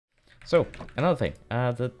So, another thing,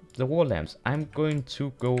 the wall lamps. I'm going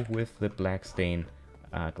to go with the black stain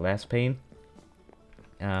glass pane.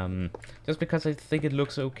 Just because I think it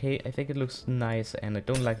looks okay, I think it looks nice, and I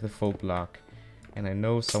don't like the faux block. And I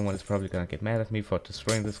know someone is probably gonna get mad at me for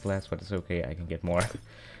destroying this glass, but it's okay, I can get more.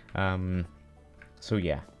 So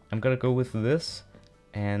yeah, I'm gonna go with this,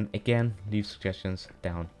 and again, leave suggestions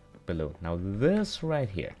down below. Now this right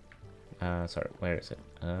here, sorry, where is it?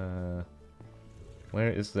 Where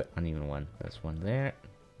is the uneven one? There's one there.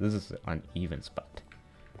 This is the uneven spot.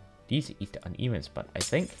 This is the uneven spot, I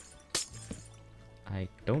think. I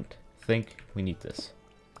don't think we need this.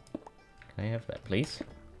 Can I have that, please?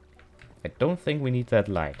 I don't think we need that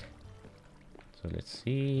light. So let's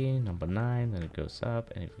see, number 9, then it goes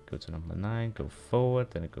up, and if we go to number 9, go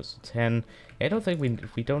forward, then it goes to 10. I don't think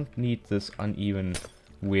we don't need this uneven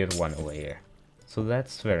weird one over here. So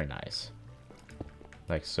that's very nice.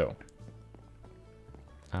 Like so.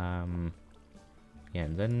 Yeah,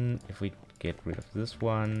 and then if we get rid of this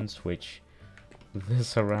one, switch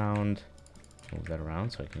this around, move that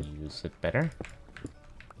around so I can use it better.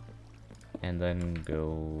 And then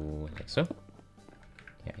go like so.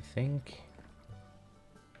 Yeah, I think.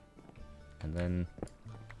 And then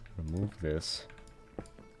remove this.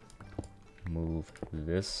 Move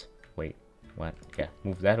this. Wait, what? Yeah,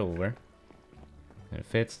 move that over. And it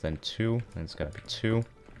fits, then 2, and it's gotta be 2.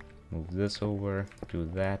 Move this over, do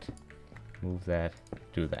that. Move that,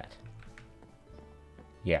 do that.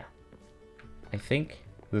 Yeah. I think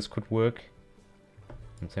this could work.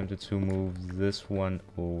 I'm tempted to move this one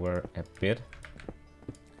over a bit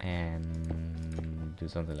and do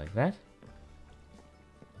something like that.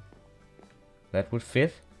 That would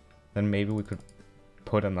fit. Then maybe we could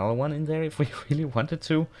put another one in there if we really wanted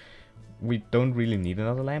to. We don't really need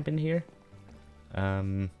another lamp in here.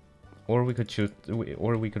 Or we could choose,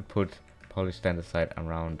 or we could put polished andesite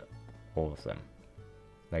around all of them.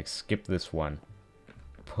 Like skip this one.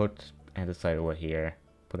 Put andesite over here.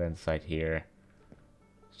 Put andesite here.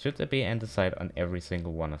 Should there be andesite on every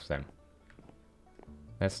single one of them?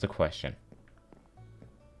 That's the question.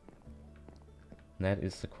 That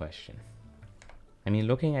is the question. I mean,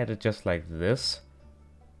 looking at it just like this,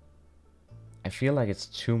 I feel like it's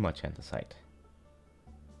too much andesite.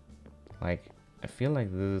 Like, I feel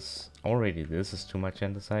like this, already this is too much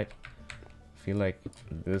andesite. I feel like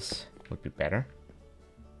this would be better.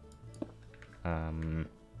 I don't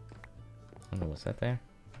know, was that there?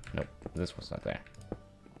 Nope, this was not there.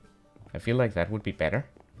 I feel like that would be better.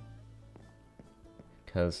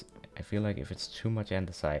 Because I feel like if it's too much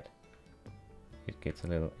andesite, it gets a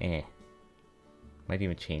little eh. Might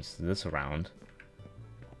even change this around.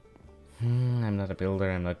 I'm not a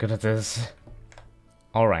builder, I'm not good at this.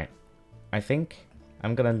 Alright, I think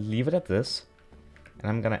I'm gonna leave it at this. And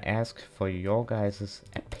I'm gonna ask for your guys'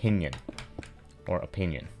 opinion. Or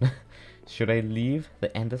opinion. Should I leave the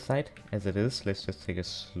andesite as it is? Let's just take a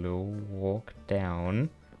slow walk down.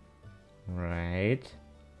 Right.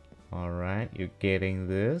 Alright, you're getting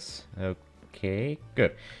this. Okay,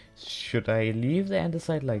 good. Should I leave the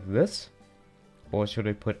andesite like this? Or should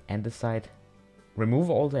I put andesite, remove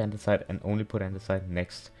all the andesite and only put andesite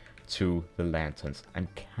next to the lanterns? I'm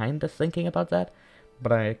kind of thinking about that,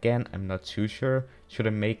 but again, I'm not too sure. Should I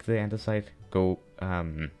make the andesite go,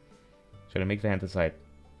 should I make the andesite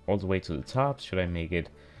all the way to the top? Should I make it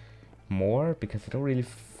more? Because I don't really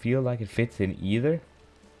feel like it fits in either.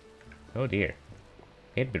 Oh dear.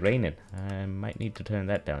 It'd be raining. I might need to turn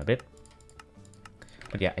that down a bit.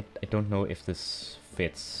 But yeah, I don't know if this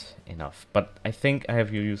fits enough. But I think I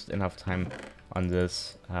have used enough time on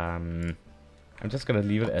this. I'm just gonna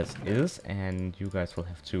leave it as is, and you guys will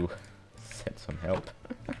have to send some help.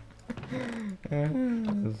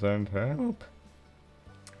 Send help.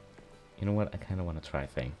 You know what? I kind of want to try a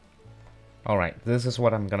thing. Alright, this is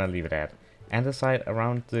what I'm gonna leave it at. Andesite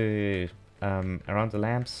around the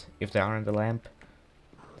lamps. If they are in the lamp,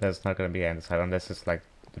 there's not gonna be andesite unless it's like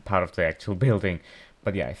the part of the actual building.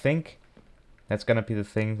 But yeah, I think that's gonna be the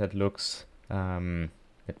thing that looks the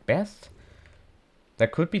best. There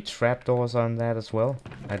could be trapdoors on that as well.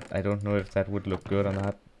 I don't know if that would look good or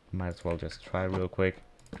not. Might as well just try real quick.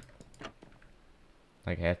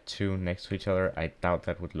 Like add 2 next to each other. I doubt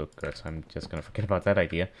that would look good, so I'm just gonna forget about that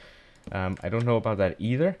idea. I don't know about that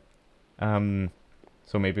either.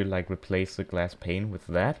 So maybe like replace the glass pane with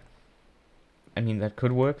that. I mean, that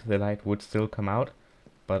could work. The light would still come out.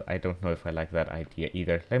 But I don't know if I like that idea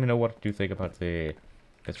either. Let me know what you think about the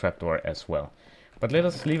trapdoor as well. But let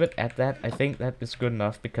us leave it at that. I think that is good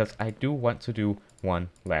enough because I do want to do one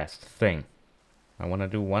last thing. I want to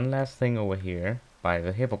do one last thing over here by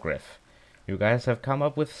the hippogriff. You guys have come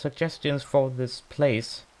up with suggestions for this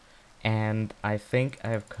place. And I think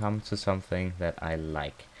I've come to something that I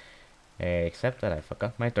like. Except that I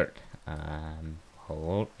forgot my dirt.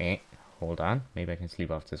 Hold on. Maybe I can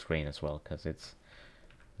sleep off this rain as well, because it's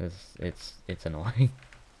annoying.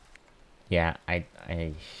 Yeah, I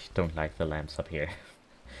don't like the lamps up here.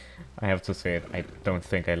 I have to say it, I don't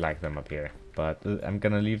think I like them up here. But I'm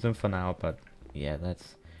gonna leave them for now, but yeah,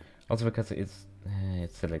 that's also because it's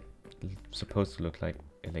like supposed to look like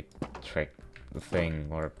electric thing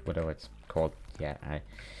or whatever it's called. Yeah, I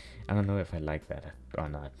don't know if I like that or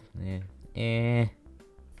not.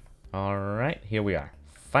 Alright, here we are.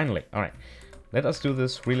 Finally. Alright. Let us do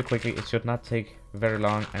this really quickly. It should not take very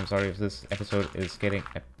long. I'm sorry if this episode is getting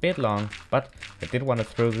a bit long, but I did want to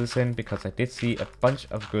throw this in because I did see a bunch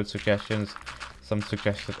of good suggestions. Some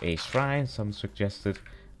suggested a shrine, some suggested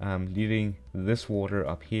leaving this water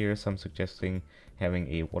up here, some suggesting having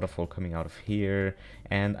a waterfall coming out of here,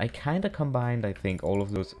 and I kind of combined, I think, all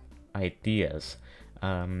of those ideas.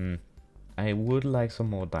 I would like some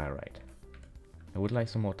more diorite.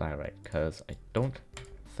 Because I don't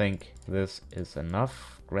think this is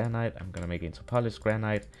enough granite. I'm gonna make it into polished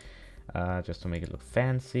granite, just to make it look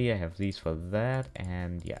fancy. I have these for that,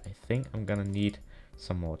 and yeah, I think I'm gonna need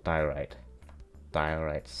some more diorite.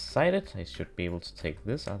 Diorite sighted. I should be able to take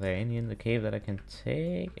this. Are there any in the cave that I can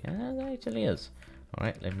take? Yeah, there actually is.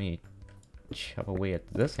 Alright, let me chop away at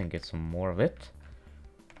this and get some more of it.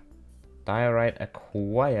 Diorite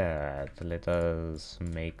acquired. Let us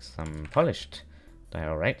make some polished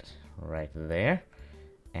diorite right there.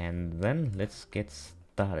 And then let's get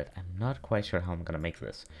started. I'm not quite sure how I'm gonna make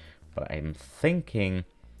this, but I'm thinking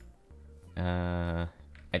I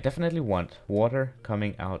definitely want water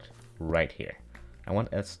coming out right here. I want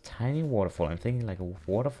a tiny waterfall. I'm thinking like a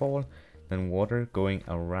waterfall, then water going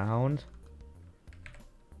around.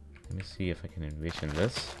 Let me see if I can envision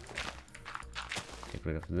this. Get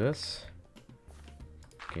rid of this.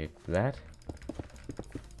 Get that.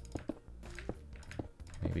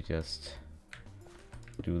 Maybe just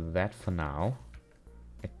do that for now.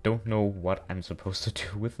 I don't know what I'm supposed to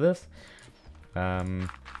do with this. But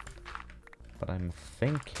I'm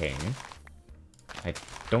thinking... I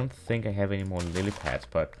don't think I have any more lily pads,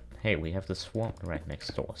 but hey, we have the swamp right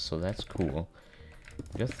next door, so that's cool.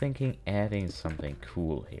 Just thinking adding something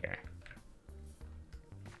cool here.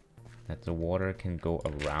 That the water can go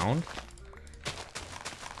around.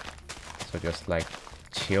 So just like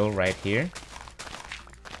chill right here.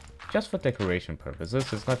 Just for decoration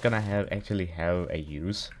purposes. It's not gonna actually have a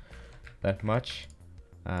use that much.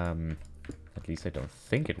 At least I don't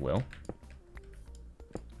think it will.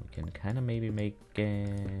 We can kind of maybe make,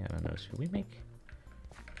 I don't know, should we make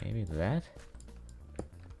maybe that?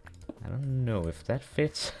 I don't know if that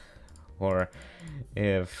fits, or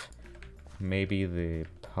if maybe the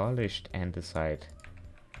polished andesite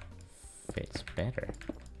fits better.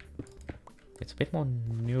 It's a bit more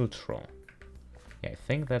neutral. Yeah, I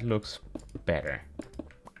think that looks better.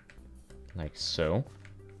 Like so.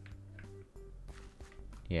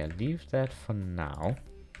 Yeah, leave that for now.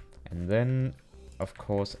 And then, of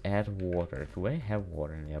course, add water. Do I have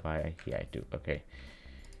water nearby? Yeah, I do. Okay.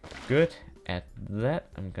 Good. Add that.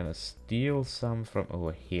 I'm gonna steal some from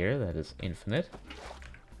over here. That is infinite.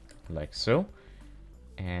 Like so.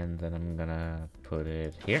 And then I'm gonna put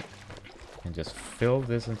it here. And just fill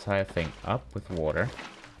this entire thing up with water.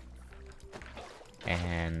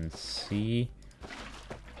 And see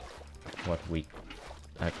what we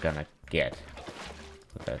are gonna get.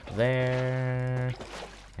 Put that there.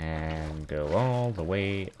 And go all the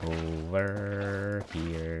way over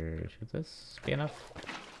here. Should this be enough?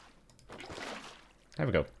 There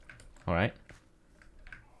we go. Alright.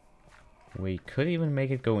 We could even make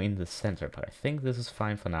it go in the center, but I think this is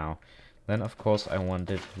fine for now. Then, of course, I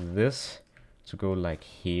wanted this to go like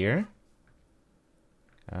here.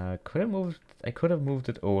 I could have moved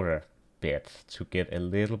it over a bit to get a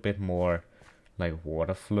little bit more like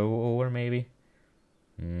water flow over, maybe.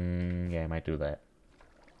 Yeah, I might do that.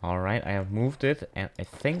 Alright, I have moved it, and I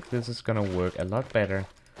think this is gonna work a lot better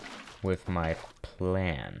with my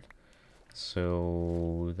plan.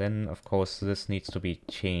 So then, of course, this needs to be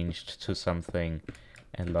changed to something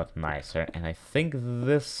a lot nicer. And I think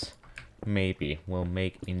this maybe will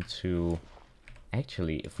make into...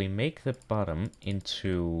 Actually, if we make the bottom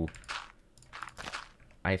into,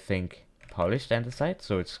 I think, polished andesite,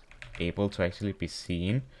 so it's able to actually be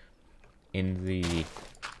seen in the...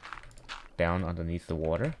 down underneath the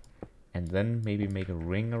water, and then maybe make a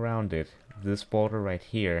ring around it, this border right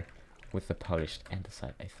here, with the polished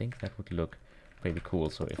andesite. I think that would look pretty cool.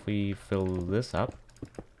 So if we fill this up,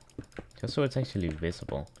 just so it's actually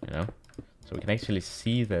visible, you know, so we can actually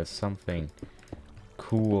see there's something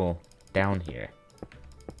cool down here.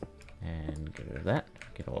 And get rid of that.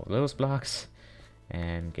 Get all of those blocks.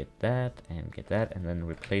 And get that, and then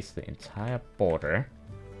replace the entire border.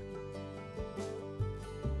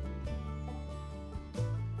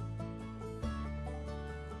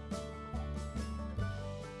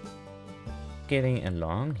 Getting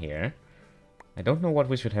along here. I don't know what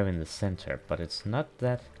we should have in the center, but it's not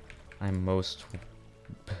that I'm most...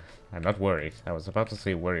 I'm not worried. I was about to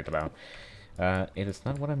say worried about. It is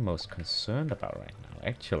not what I'm most concerned about right now,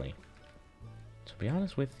 actually. To be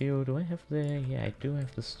honest with you, do I have the... Yeah, I do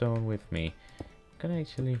have the stone with me. I'm gonna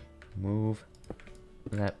actually move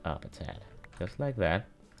that up a tad. Just like that.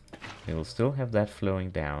 We will still have that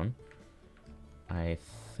flowing down. I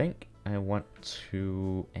think I want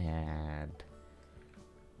to add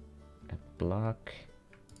a block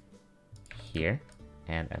here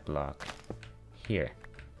and a block here.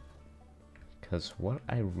 Because what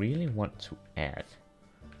I really want to add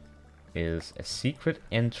is a secret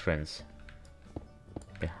entrance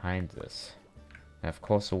behind this. And of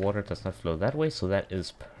course the water does not flow that way, so that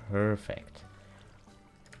is perfect.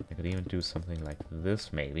 I could even do something like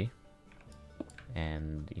this maybe.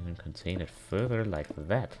 And even contain it further like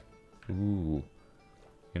that. Ooh.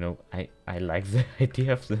 You know, I like the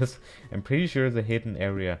idea of this. I'm pretty sure the hidden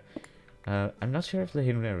area... I'm not sure if the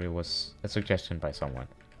hidden area was a suggestion by someone.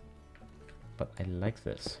 But I like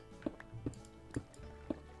this.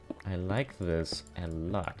 I like this a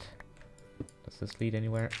lot. Does this lead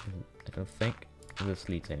anywhere? I don't think this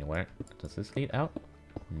leads anywhere. Does this lead out?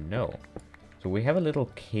 No. So we have a little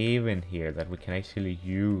cave in here that we can actually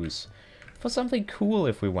use for something cool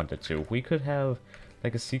if we wanted to. We could have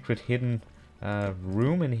like a secret hidden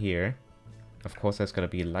room in here. Of course there's gonna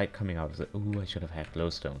be light coming out of it. Ooh, I should have had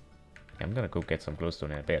glowstone. Yeah, I'm gonna go get some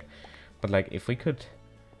glowstone in a bit. But like if we could...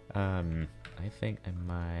 I think I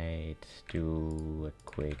might do a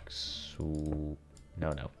quick switcheroo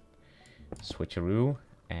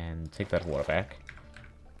and take that water back.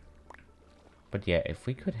 But yeah, if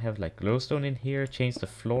we could have like glowstone in here, change the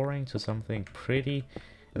flooring to something pretty,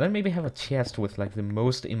 and then maybe have a chest with like the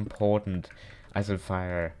most important ice and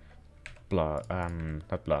fire block,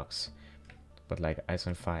 not blocks, but like ice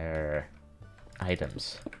and fire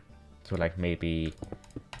items. So like maybe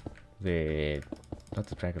the, not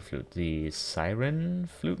the dragon flute, the siren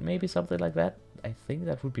flute, maybe something like that. I think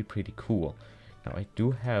that would be pretty cool. Now I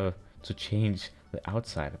do have to change the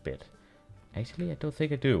outside a bit. Actually, I don't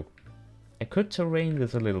think I do. I could terrain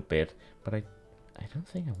this a little bit, but I don't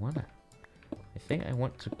think I wanna. I think I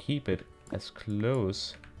want to keep it as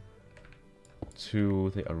close to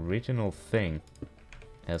the original thing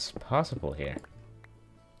as possible here.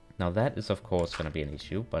 Now that is of course gonna be an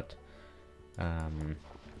issue, but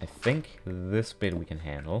I think this bit we can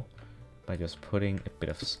handle by just putting a bit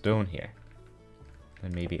of stone here.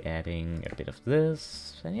 And maybe adding a bit of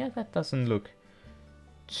this. And yeah, that doesn't look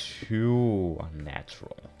too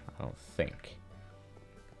unnatural, I don't think.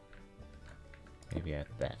 Maybe add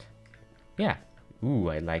that. Yeah. Ooh,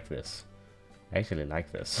 I like this. I actually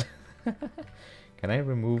like this. Can I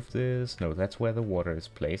remove this? No, that's where the water is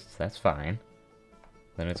placed. That's fine.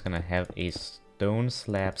 Then it's gonna have a stone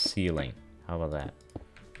slab ceiling. How about that?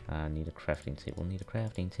 Need a crafting table. Need a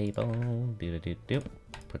crafting table. Do-do-do-do.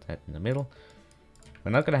 Put that in the middle.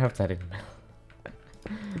 We're not gonna have that in the middle.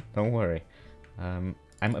 Don't worry. I'm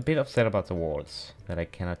a bit upset about the walls, that I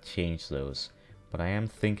cannot change those. But I am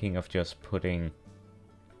thinking of just putting,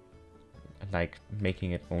 like,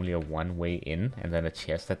 making it only a one-way in, and then a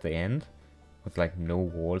chest at the end. With, like, no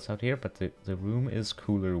walls out here, but the room is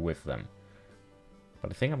cooler with them.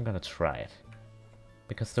 But I think I'm gonna try it.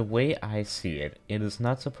 Because the way I see it, it is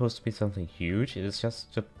not supposed to be something huge. It is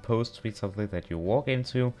just supposed to be something that you walk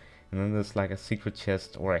into, and then there's like a secret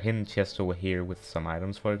chest or a hidden chest over here with some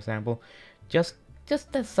items, for example. Just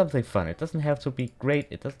that's something fun. It doesn't have to be great.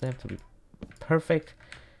 It doesn't have to be perfect.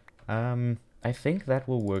 I think that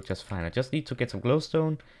will work just fine. I just need to get some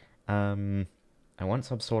glowstone. I want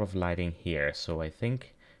some sort of lighting here, so I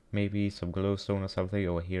think maybe some glowstone or something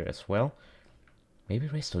over here as well. Maybe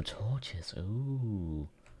redstone torches. Ooh.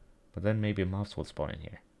 But then maybe mobs will spawn in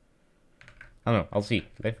here. I don't know. I'll see.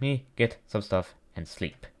 Let me get some stuff and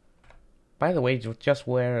sleep. By the way, just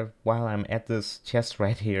while I'm at this chest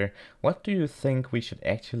right here, what do you think we should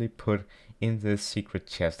actually put in this secret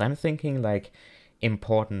chest? I'm thinking like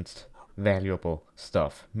important, valuable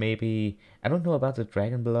stuff. Maybe, I don't know about the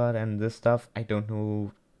dragon blood and this stuff. I don't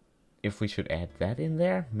know if we should add that in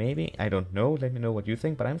there. Maybe, I don't know. Let me know what you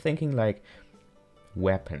think. But I'm thinking like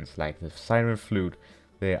weapons, like the siren flute,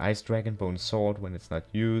 the ice dragon bone sword when it's not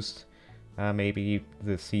used. Maybe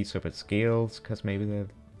the sea serpent scales, because maybe they're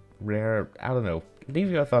rare, I don't know.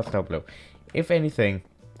 Leave your thoughts down below. If anything,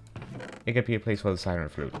 it could be a place for the siren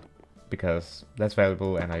flute, because that's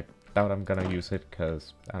valuable, and I doubt I'm gonna use it,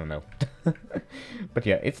 because I don't know. But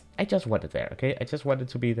yeah, I just want it there, okay? I just want it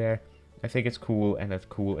to be there. I think it's cool, and a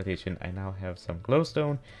cool addition. I now have some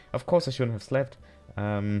glowstone. Of course, I shouldn't have slept.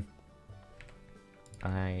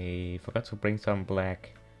 I forgot to bring some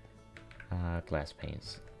black glass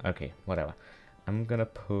panes. Okay, whatever. I'm gonna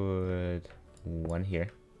put one here.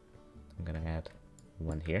 I'm gonna add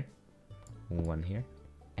one here,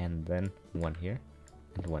 and then one here,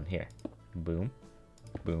 and one here. Boom,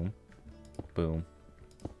 boom, boom,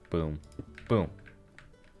 boom, boom.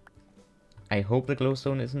 I hope the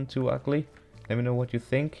glowstone isn't too ugly. Let me know what you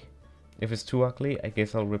think. If it's too ugly, I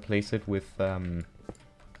guess I'll replace it with a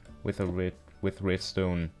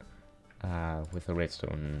redstone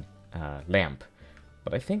lamp.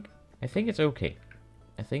 But I think it's okay.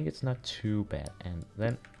 I think it's not too bad. And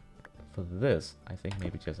then for this, I think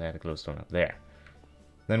maybe just add a glowstone up there.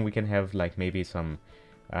 Then we can have like maybe some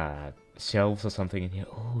shelves or something in here.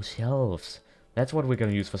 Oh, shelves! That's what we're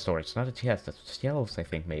gonna use for storage. Not a chest. That's shelves, I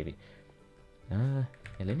think maybe. Yeah,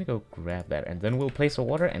 let me go grab that, and then we'll place the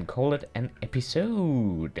water and call it an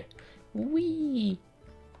episode. Whee!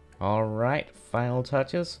 Alright, final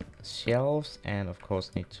touches, shelves, and of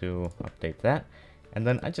course need to update that. And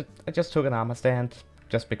then I just took an armor stand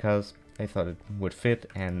just because I thought it would fit,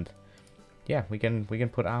 and yeah, we can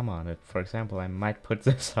put armor on it. For example, I might put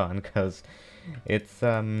this on because it's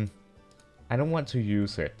I don't want to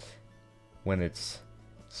use it when it's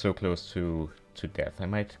so close to death. I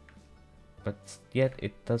might, but yet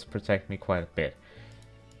it does protect me quite a bit.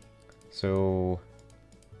 So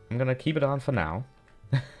I'm gonna keep it on for now.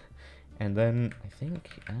 And then I think,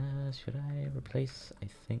 should I replace? I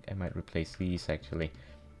think I might replace these actually.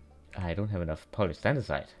 I don't have enough polished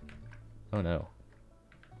andesite. Oh no.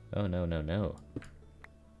 Oh no, no, no.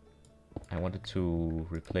 I wanted to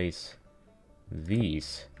replace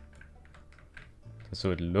these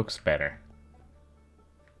so it looks better.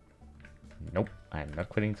 Nope, I'm not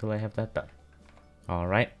quitting till I have that done.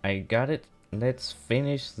 Alright, I got it. Let's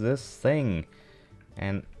finish this thing.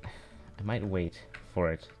 And I might wait for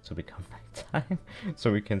it to become nighttime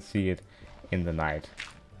so we can see it in the night.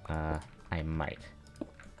 I might.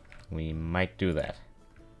 We might do that.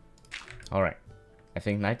 Alright, I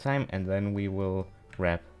think nighttime, and then we will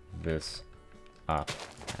wrap this up.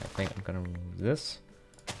 I think I'm gonna remove this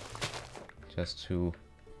just to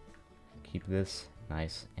keep this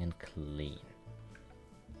nice and clean.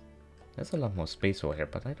 There's a lot more space over here,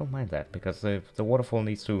 but I don't mind that because the waterfall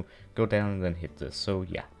needs to go down and then hit this. So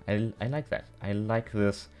yeah, I like that. I like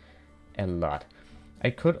this a lot. I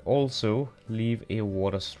could also leave a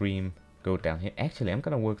water stream go down here. Actually, I'm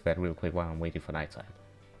gonna work that real quick while I'm waiting for nighttime.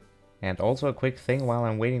 And also a quick thing while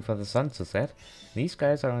I'm waiting for the sun to set. These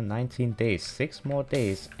guys are on 19 days, 6 more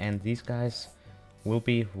days, and these guys will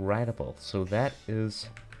be rideable. So that is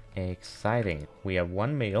exciting. We have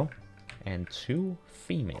 1 male and 2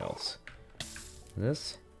 females.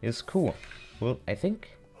 This is cool. Well, I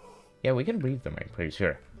think, yeah, we can breed them, I'm pretty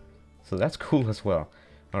sure. So that's cool as well.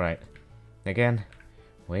 Alright, again,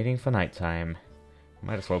 waiting for nighttime.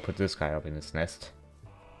 Might as well put this guy up in his nest.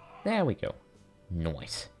 There we go.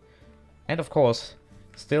 Nice. And of course,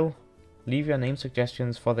 still leave your name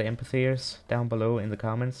suggestions for the Amphitheres down below in the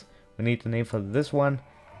comments. We need the name for this one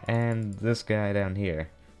and this guy down here.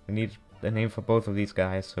 We need the name for both of these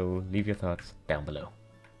guys, so leave your thoughts down below.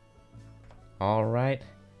 Alright,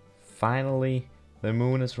 finally the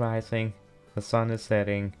moon is rising, the sun is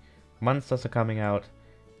setting, monsters are coming out,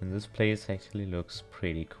 and this place actually looks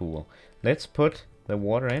pretty cool. Let's put the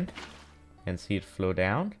water in and see it flow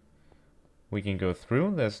down. We can go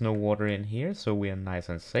through, there's no water in here, so we are nice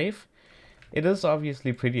and safe. It is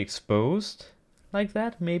obviously pretty exposed like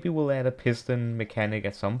that. Maybe we'll add a piston mechanic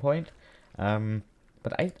at some point.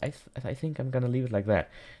 But I think I'm gonna leave it like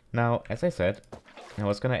that. Now, as I said, I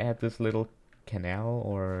was gonna add this little canal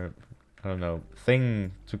or, I don't know,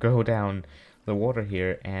 thing to go down the water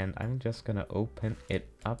here, and I'm just gonna open it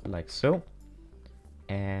up like so.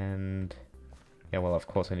 And yeah, well, of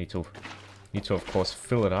course I need to of course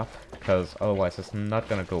fill it up, because otherwise it's not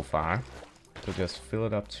gonna go far. So just fill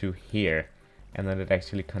it up to here, and then it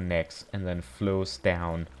actually connects and then flows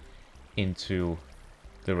down into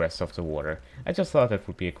the rest of the water. I just thought that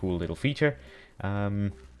would be a cool little feature.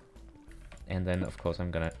 And then of course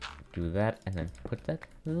I'm gonna do that and then put that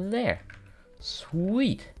there.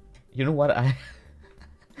 Sweet. You know what, I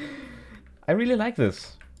really like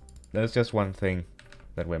this. There's just one thing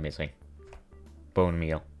that we're missing. Bone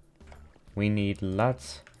meal. We need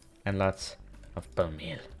lots and lots of bone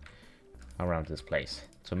meal around this place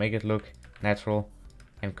to make it look natural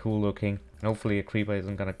and cool looking. And hopefully a creeper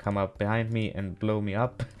isn't gonna come up behind me and blow me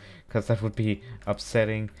up, because that would be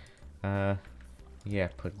upsetting. Yeah,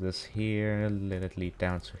 put this here, let it lead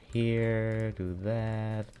down to here, do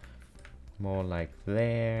that. More like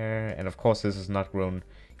there. And of course this is not grown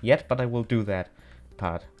yet, but I will do that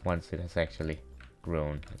part once it has actually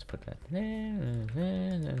grown. Let's put that there,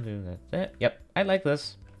 and do that there. Yep, I like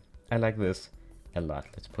this. I like this a lot.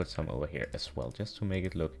 Let's put some over here as well, just to make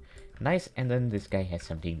it look nice. And then this guy has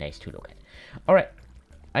something nice to look at. Alright,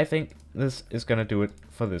 I think this is gonna do it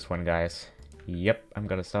for this one, guys. Yep, I'm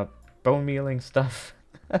gonna start bone mealing stuff.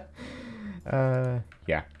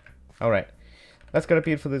 Yeah. Alright. That's gonna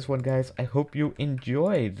be it for this one, guys. I hope you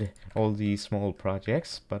enjoyed all these small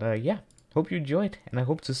projects. But yeah, hope you enjoyed, and I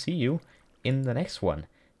hope to see you in the next one.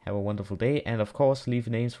 Have a wonderful day, and of course leave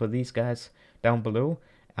names for these guys down below.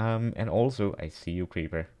 And also, I see you,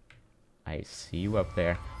 creeper. I see you up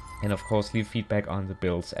there. And of course leave feedback on the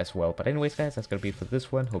builds as well. But anyways, guys, that's gonna be it for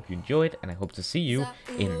this one. Hope you enjoyed, and I hope to see you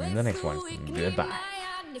in the next one. Goodbye.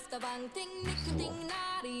 If the bang ting ting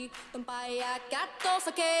nari Tumpay akato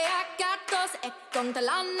sa ke akato sa ekong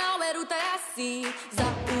talana werutasi Za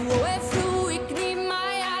uwe fru ikni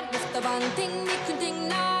maya If the bang ting ting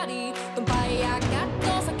nari